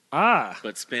 Ah.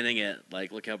 But spinning it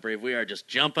like, look how brave we are, just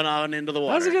jumping on into the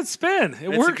water. That was a good spin. It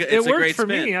It's worked. it's It a worked great for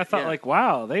spin. me. I thought, Yeah. like,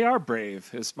 wow, they are brave.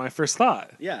 Is my first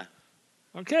thought. Yeah.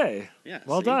 Okay. Yeah,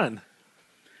 Well see? done.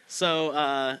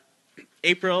 So,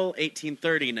 April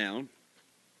 1830 now,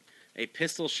 a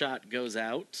pistol shot goes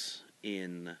out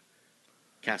in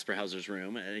Caspar Hauser's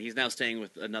room, and he's now staying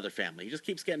with another family. He just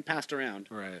keeps getting passed around.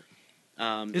 Right.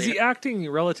 They- Is he acting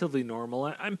relatively normal?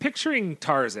 I'm picturing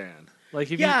Tarzan. Like,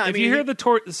 if Yeah, you hear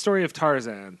the story of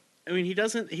Tarzan. I mean, he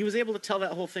was able to tell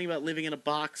that whole thing about living in a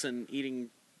box and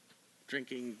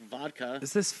drinking vodka.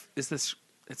 Is this?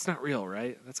 It's not real,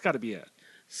 right? That's got to be it.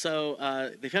 So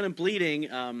they found him bleeding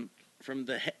from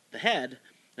the head,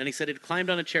 and he said he'd climbed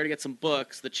on a chair to get some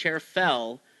books. The chair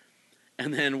fell,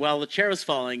 and then while the chair was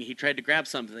falling, he tried to grab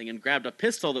something and grabbed a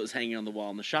pistol that was hanging on the wall,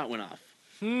 and the shot went off.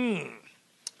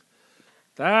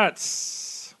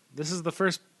 This is the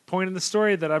first point in the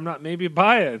story that I'm not maybe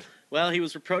buying. Well, he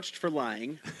was reproached for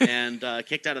lying and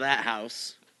kicked out of that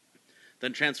house,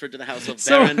 then transferred to the house of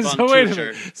Baron von wait a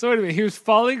Tucher. minute. So wait a minute. He was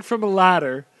falling from a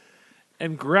ladder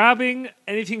and grabbing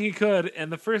anything he could,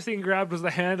 and the first thing he grabbed was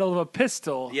the handle of a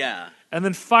pistol. Yeah, And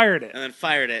then fired it. and then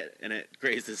fired it, and it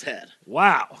grazed his head.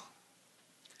 Wow.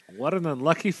 What an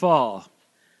unlucky fall.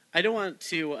 I don't want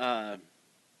to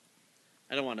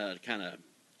kind of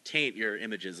taint your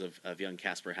images of young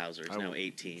Caspar Hauser. He's now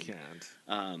 18.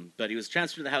 Can't. But he was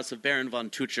transferred to the house of Baron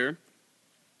von Tucher,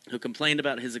 who complained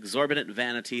about his exorbitant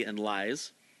vanity and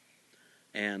lies.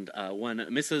 And when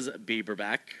Mrs.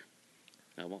 Bieberback,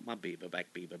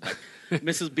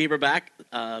 Mrs.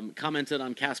 Bieberback commented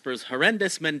on Caspar's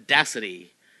horrendous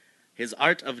mendacity, his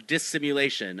art of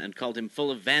dissimulation, and called him full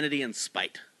of vanity and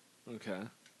spite. Okay.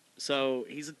 So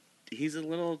he's a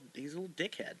little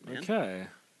dickhead, man. Okay.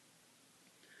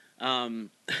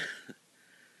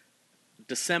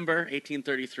 December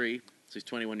 1833, so he's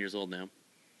 21 years old now.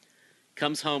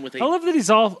 Comes home with I love that he's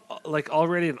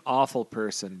already an awful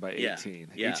person by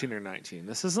 18. Yeah. 18 or 19.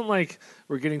 This isn't like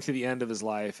we're getting to the end of his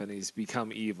life and he's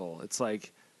become evil. It's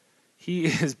like he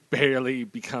is barely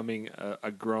becoming a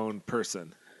grown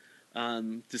person.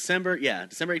 December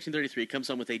 1833, comes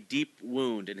home with a deep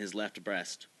wound in his left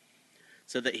breast.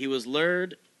 So that he was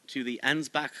lured to the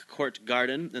Ansbach Court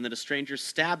garden, and that a stranger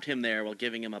stabbed him there while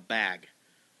giving him a bag.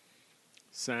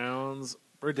 Sounds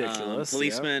ridiculous.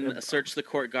 Policemen Yep. searched the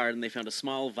court garden. They found a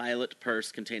small violet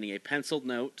purse containing a penciled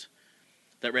note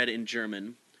that read in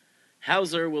German,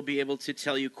 "Hauser will be able to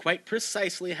tell you quite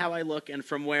precisely how I look and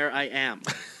from where I am.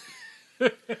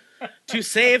 To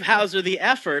save Hauser the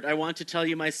effort, I want to tell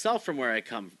you myself from where I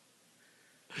come."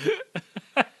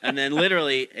 And then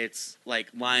literally, it's like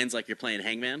lines like you're playing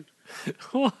Hangman.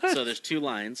 What? So there's two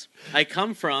lines. I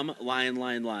come from line,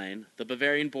 line, line. The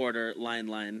Bavarian border, line,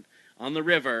 line. On the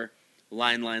river,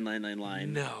 line, line, line, line,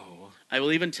 line. No. I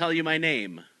will even tell you my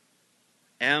name.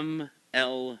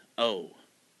 M-L-O.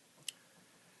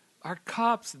 Are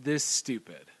cops this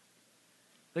stupid?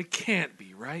 They can't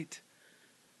be, right?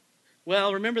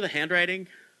 Well, remember the handwriting?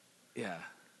 Yeah.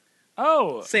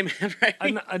 Oh, Same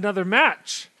handwriting. another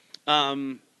match.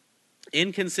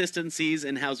 Inconsistencies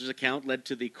in Hauser's account led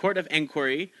to the Court of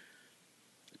Enquiry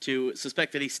to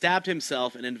suspect that he stabbed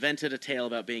himself and invented a tale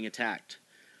about being attacked.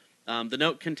 The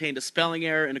note contained a spelling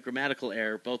error and a grammatical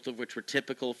error, both of which were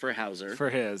typical for Hauser. For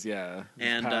his, yeah.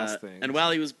 His past things. And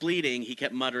while he was bleeding, he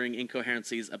kept muttering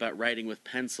incoherencies about writing with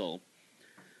pencil.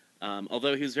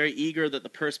 Although he was very eager that the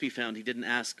purse be found, he didn't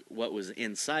ask what was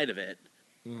inside of it.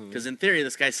 Because in theory,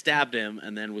 this guy stabbed him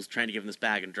and then was trying to give him this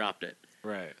bag and dropped it.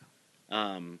 Right.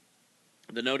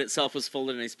 The note itself was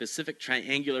folded in a specific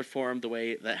triangular form, the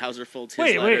way that Hauser folds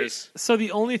his letters. Wait. So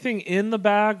the only thing in the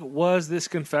bag was this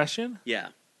confession? Yeah.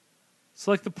 So,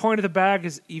 like, the point of the bag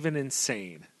is even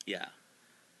insane. Yeah.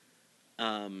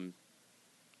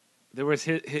 There was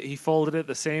he folded it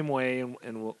the same way,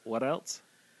 and what else?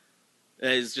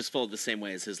 It was just folded the same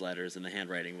way as his letters, and the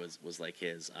handwriting was like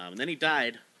his. And then he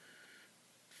died.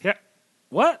 Yeah.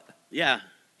 What? Yeah.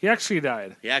 He actually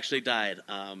died. He actually died.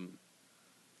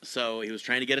 So he was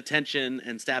trying to get attention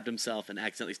and stabbed himself and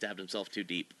accidentally stabbed himself too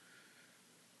deep.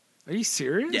 Are you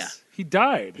serious? Yeah. He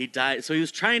died. He died. So he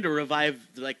was trying to revive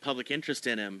public interest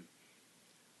in him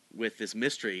with this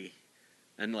mystery,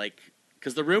 and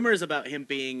because the rumors about him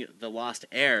being the lost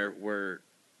heir were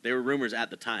rumors at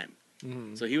the time.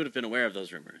 Mm-hmm. So he would have been aware of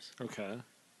those rumors. Okay.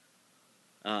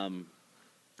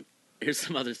 Here's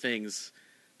some other things.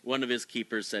 One of his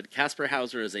keepers said, Caspar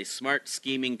Hauser is a smart,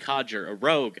 scheming codger, a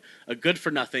rogue, a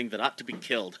good-for-nothing that ought to be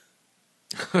killed.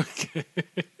 Okay.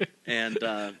 And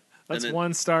that's then,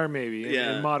 1 star maybe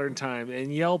in modern time. In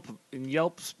Yelp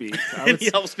speak.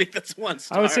 Yelp speak, that's 1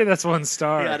 star. I would say that's 1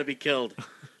 star. He ought to be killed.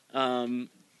 And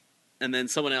then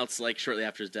someone else, shortly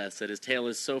after his death, said his tale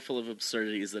is so full of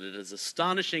absurdities that it is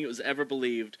astonishing it was ever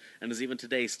believed, and is even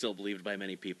today still believed by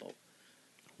many people.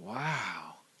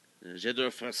 Wow. Jeder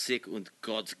für sich und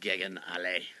Gott gegen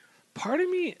alle. Part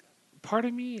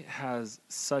of me has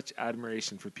such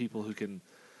admiration for people who can,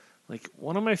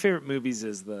 one of my favorite movies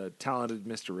is The Talented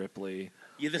Mr. Ripley.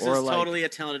 Yeah, this is totally a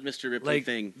Talented Mr. Ripley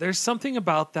thing. There's something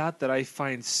about that I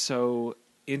find so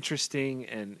interesting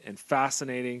and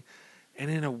fascinating,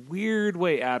 and in a weird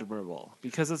way admirable,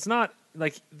 because it's not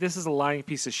this is a lying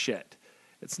piece of shit.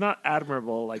 It's not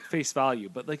admirable face value,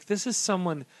 but this is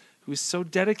someone who's so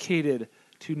dedicated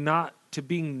to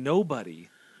being nobody.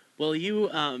 Well, you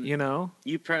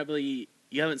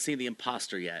you haven't seen The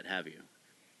Imposter yet, have you?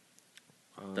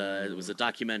 It was a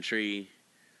documentary.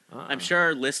 I'm sure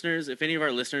our listeners, if any of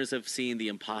our listeners have seen The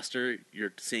Imposter,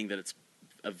 you're seeing that it's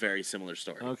a very similar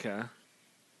story. Okay.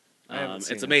 I haven't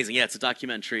seen it's amazing. Yeah, it's a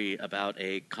documentary about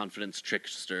a confidence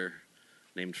trickster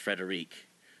named Frederic.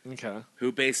 Okay.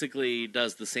 Who basically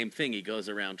does the same thing. He goes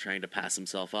around trying to pass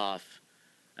himself off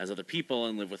as other people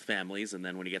and live with families, and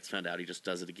then when he gets found out, he just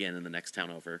does it again in the next town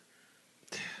over.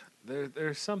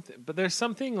 There's something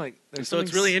So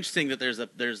it's really interesting that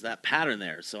there's that pattern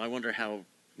there. So I wonder how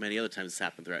many other times it's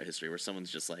happened throughout history where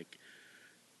someone's just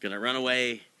gonna run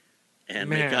away and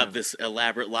make up this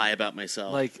elaborate lie about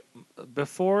myself.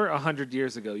 Before 100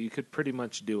 years ago, you could pretty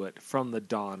much do it from the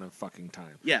dawn of fucking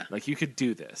time. Yeah. You could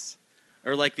do this.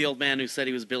 Or the old man who said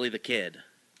he was Billy the Kid.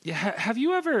 Yeah. Have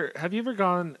you ever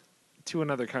gone to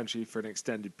another country for an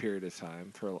extended period of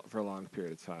time, for a long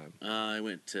period of time? I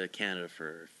went to Canada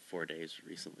for 4 days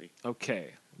recently.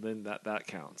 Okay, then that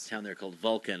counts. A town there called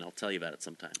Vulcan. I'll tell you about it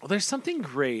sometime. Well, there's something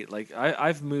great.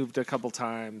 I've moved a couple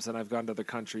times and I've gone to other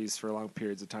countries for long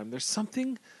periods of time. There's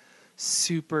something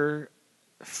super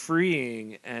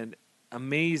freeing and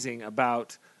amazing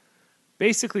about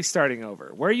basically starting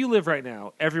over. Where you live right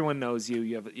now, everyone knows you.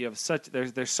 You have such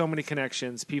there's so many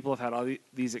connections. People have had all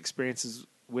these experiences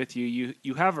with you.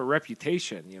 You have a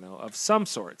reputation, of some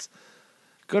sorts,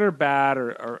 good or bad,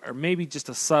 or maybe just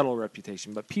a subtle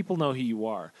reputation, but people know who you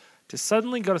are. To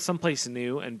suddenly go to someplace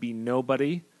new and be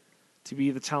nobody, to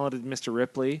be the talented Mr.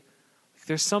 Ripley,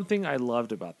 there's something I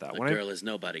loved about that. The girl is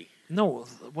nobody. No,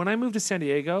 when I moved to San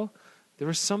Diego, there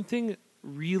was something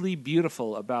really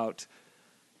beautiful about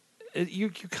it. You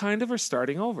kind of are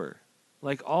starting over.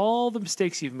 All the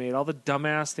mistakes you've made, all the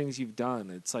dumbass things you've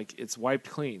done, it's wiped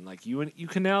clean. You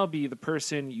can now be the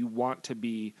person you want to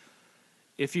be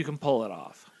if you can pull it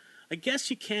off. I guess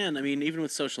you can. I mean, even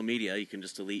with social media, you can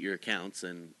just delete your accounts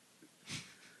and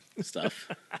stuff.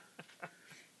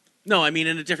 No, I mean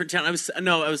in a different town. I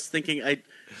was thinking.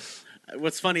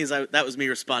 What's funny is that was me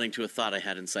responding to a thought I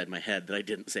had inside my head that I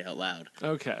didn't say out loud.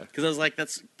 Okay. Because I was like,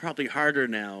 that's probably harder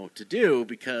now to do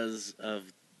because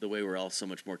of the way we're all so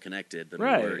much more connected than we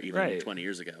were even 20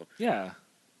 years ago. Yeah.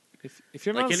 If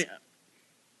you're not...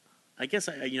 I guess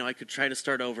I could try to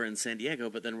start over in San Diego,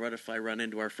 but then what if I run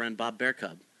into our friend Bob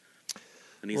Bearcub?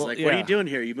 And he's what are you doing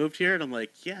here? You moved here? And I'm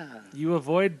like, yeah. You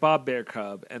avoid Bob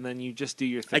Bearcub, and then you just do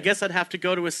your thing. I guess I'd have to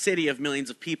go to a city of millions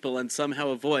of people and somehow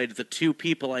avoid the 2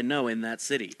 people I know in that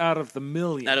city. Out of the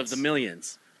millions.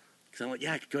 Because I'm like,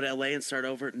 I could go to L.A. and start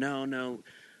over. No.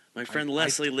 My friend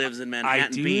Leslie lives in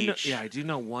Manhattan Beach. I do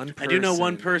know one person. I do know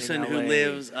one person who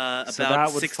lives about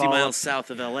 60 miles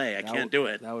south of L.A. I can't do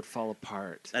it. That would fall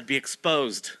apart. I'd be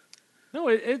exposed. No,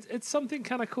 it's something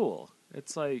kind of cool.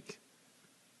 It's like,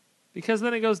 because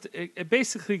then it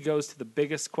basically goes to the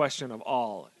biggest question of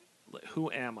all. Like,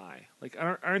 who am I? Like,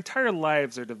 our entire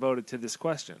lives are devoted to this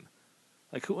question.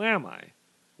 Like, who am I?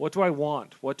 What do I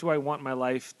want? What do I want my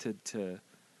life to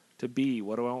be?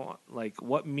 What do I want? Like,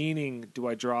 what meaning do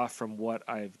I draw from what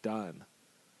I've done?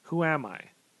 Who am I?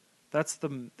 That's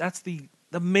the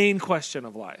main question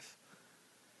of life.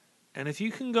 And if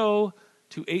you can go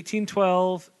to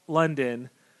 1812 London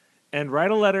and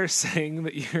write a letter saying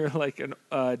that you're like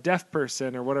a deaf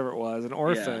person or whatever it was, an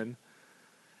orphan,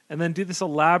 and then do this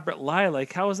elaborate lie,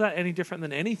 like, how is that any different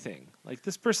than anything? Like,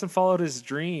 this person followed his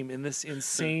dream in this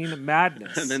insane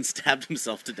madness. And then stabbed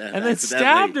himself to death. And then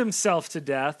stabbed himself to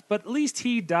death, but at least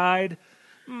he died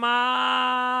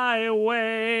my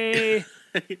way.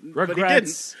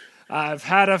 Regrets. I've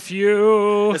had a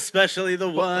few. Especially the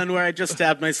one where I just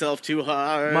stabbed myself too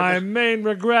hard. My main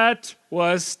regret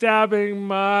was stabbing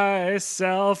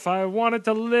myself. I wanted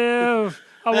to live.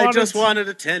 I just wanted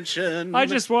attention. I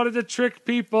just wanted to trick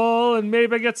people and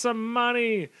maybe get some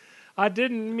money. I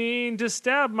didn't mean to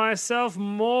stab myself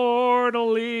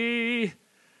mortally.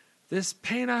 This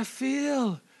pain I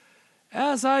feel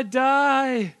as I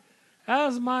die,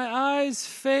 as my eyes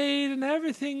fade and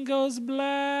everything goes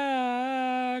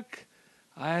black.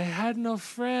 I had no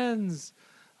friends.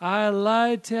 I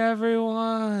lied to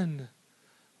everyone.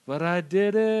 But I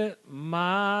did it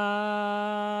my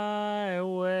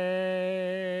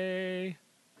way.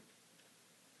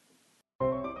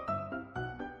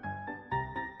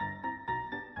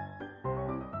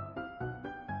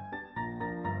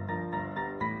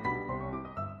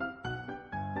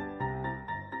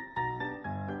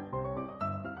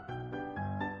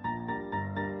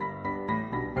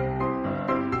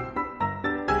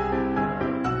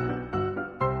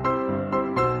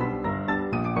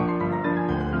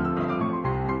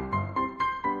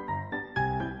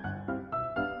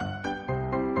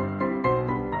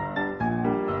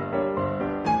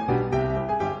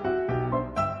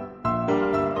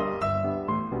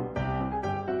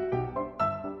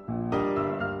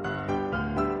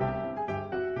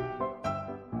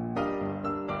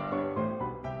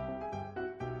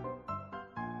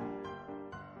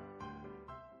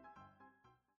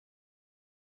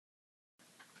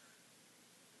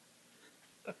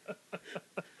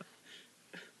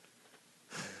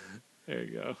 There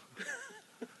you go.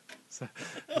 So,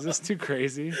 is this too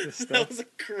crazy? This stuff? That was a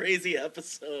crazy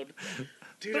episode.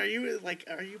 Dude, are you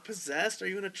possessed? Are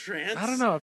you in a trance? I don't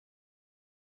know.